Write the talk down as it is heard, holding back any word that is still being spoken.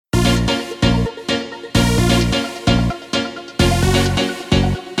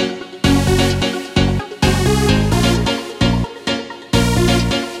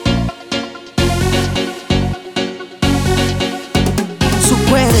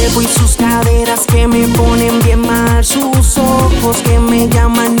cuerpo y sus caderas que me ponen bien mal, sus ojos que me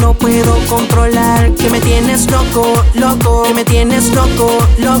llaman, no puedo controlar, que me tienes loco, loco, que me tienes loco,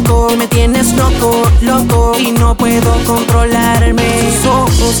 loco, que me tienes loco, loco, y no puedo controlarme. Sus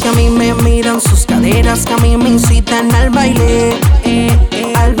ojos que a mí me miran, sus caderas que a mí me incitan al baile,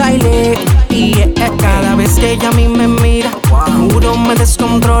 al baile. Y cada vez que ella a mí me mira, juro me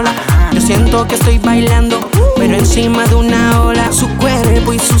descontrola. Yo siento que estoy bailando, pero encima de una ola. Su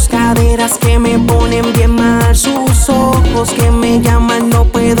cuerpo y sus caderas que me ponen bien mal, sus ojos que me llaman, no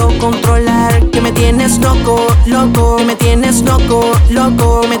puedo controlar, que me tienes loco, loco, que me tienes loco,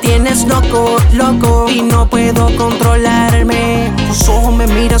 loco, que me tienes loco, loco, y no puedo controlarme. Sus ojos me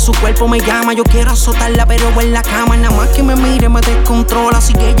miran, su cuerpo me llama, yo quiero azotarla pero en la cama, nada más que me mire me descontrola,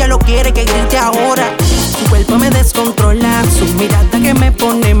 así que ella lo quiere que grite ahora. Su cuerpo me descontrola, su mirada que me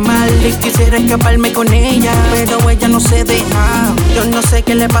pone mal, y quisiera escaparme con ella, pero ella no se deja. Yo no sé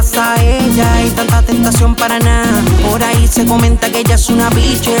qué le pasa a ella, hay tanta tentación para nada. Por ahí se comenta que ella es una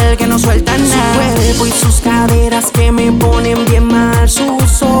bitch, que no suelta nada. Su cuerpo y sus caderas que me ponen bien mal,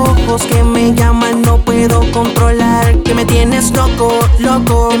 sus ojos que me llaman, no puedo controlar, que me tienes loco,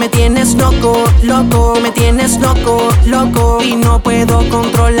 loco, que me tienes loco, loco, que me tienes loco, loco, y no puedo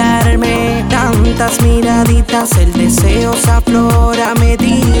controlarme. Tantas miraditas, el deseo se aflora, me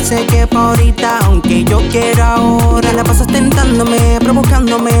dice que pa' ahorita, aunque yo quiera ahora, la pasas tentándome,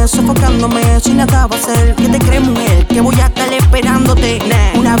 provocándome, sofocándome, sin nada va a ser. ¿Qué te crees, mujer? Que voy a estar esperándote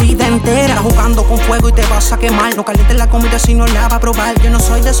una vida entera, jugando con fuego y te vas a quemar. No calientes la comida si no la vas a probar. Yo no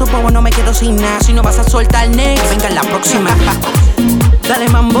soy de esos bobos, no me quedo sin nada. Si no vas a soltar next, venga en la próxima. Dale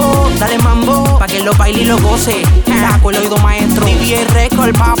mambo, pa' que lo baile y lo goce. Con el oído maestro, DJ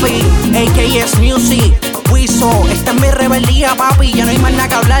Record, papi, AKS Music, Wiso. Esta es mi rebeldía, papi, ya no hay más nada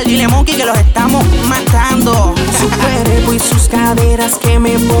que hablar. Dile Monkey que los estamos matando. Su cuerpo y sus caderas que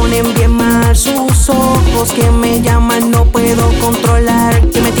me ponen bien mal, sus ojos que me llaman, no puedo controlar,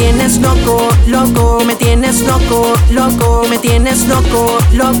 que me tienes loco, loco, que me tienes loco, loco, que me tienes loco,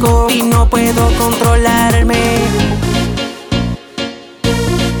 loco, y no puedo controlarme.